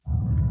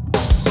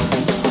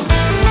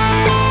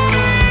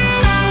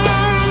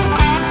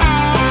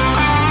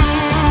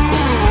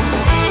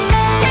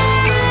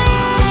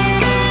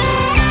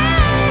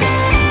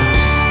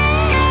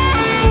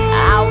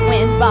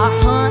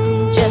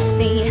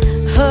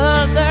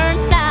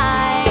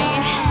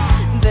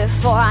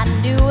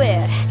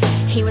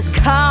he was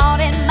caught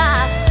in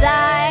my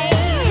sight.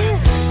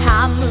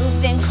 I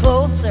moved in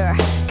closer,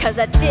 cause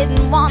I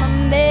didn't wanna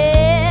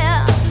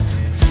miss.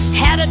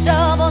 Had a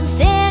double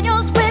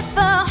Daniels with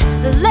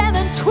the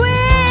lemon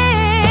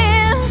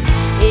twist.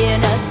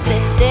 In a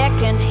split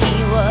second,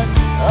 he was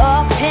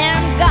up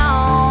and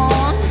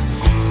gone.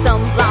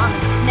 Some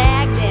blonde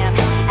snagged him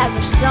as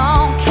her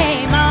song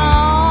came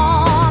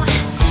on.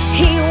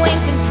 He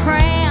winked and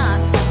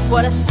pranced,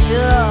 but I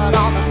stood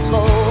on the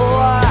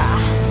floor.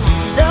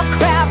 The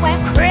crowd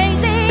went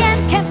crazy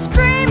and kept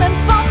screaming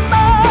for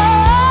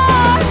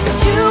more.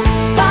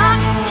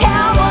 Jukebox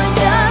Cowboy,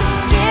 just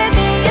give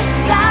me a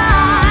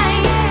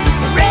sign.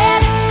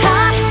 Red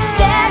hot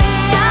daddy,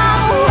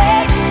 I'm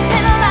waiting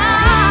in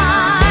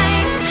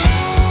line.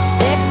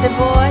 Sexy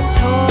boy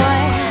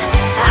toy,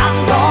 I'm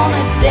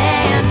gonna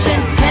dance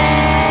in town.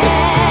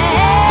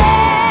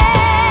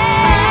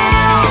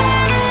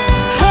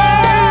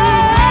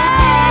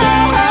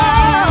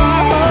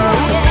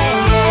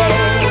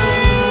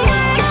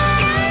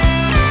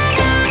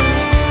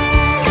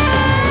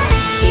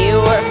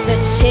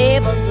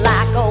 Tables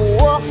like a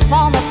wolf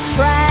on the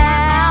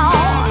prowl.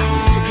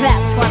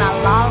 That's when I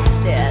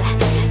lost it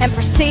and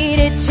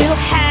proceeded to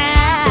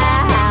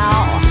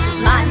howl.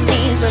 My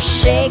knees were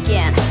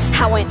shaking,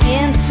 I went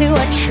into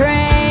a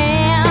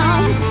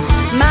trance.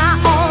 My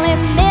only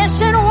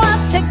mission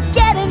was to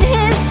get in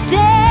his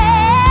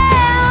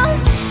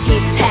dance. He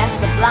passed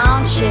the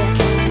blonde chick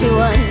to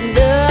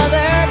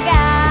another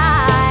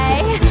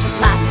guy.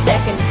 My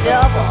second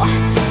double,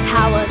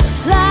 I was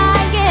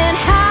flying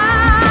high.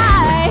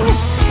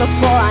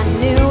 Before I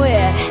knew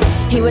it,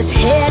 he was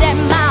headed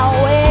my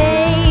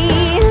way.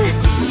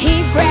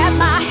 He grabbed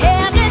my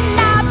hand and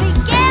I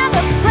began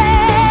to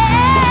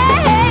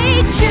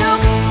pray.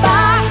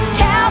 Jukebox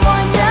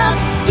Cowboy,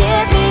 just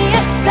give me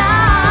a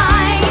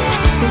sign.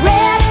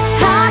 Red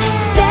hot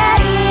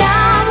daddy,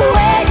 I'm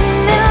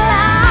waiting in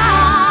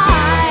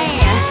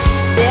line.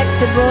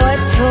 Sexy boy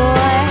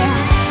toy,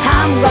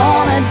 I'm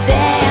gonna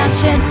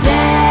dance you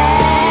down.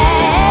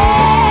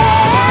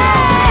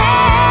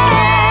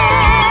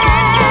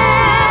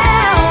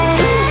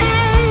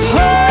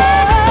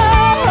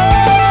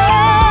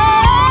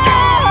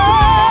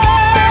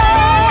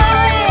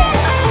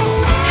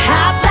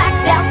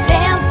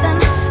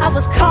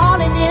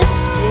 Calling his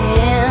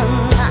spin,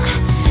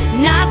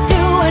 not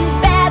doing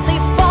badly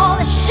for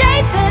the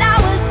shape that I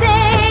was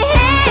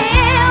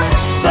in.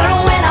 But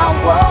when I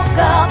woke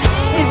up,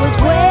 it was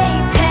way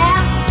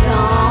past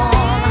dawn.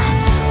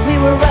 We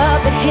were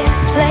up at his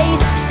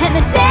place and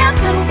the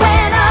dancing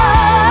went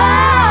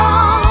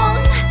on.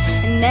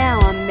 And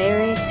now I'm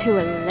married to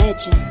a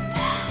legend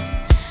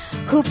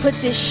who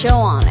puts his show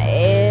on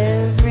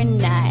every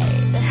night.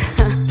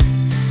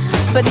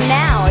 But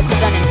now it's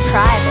done in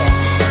private,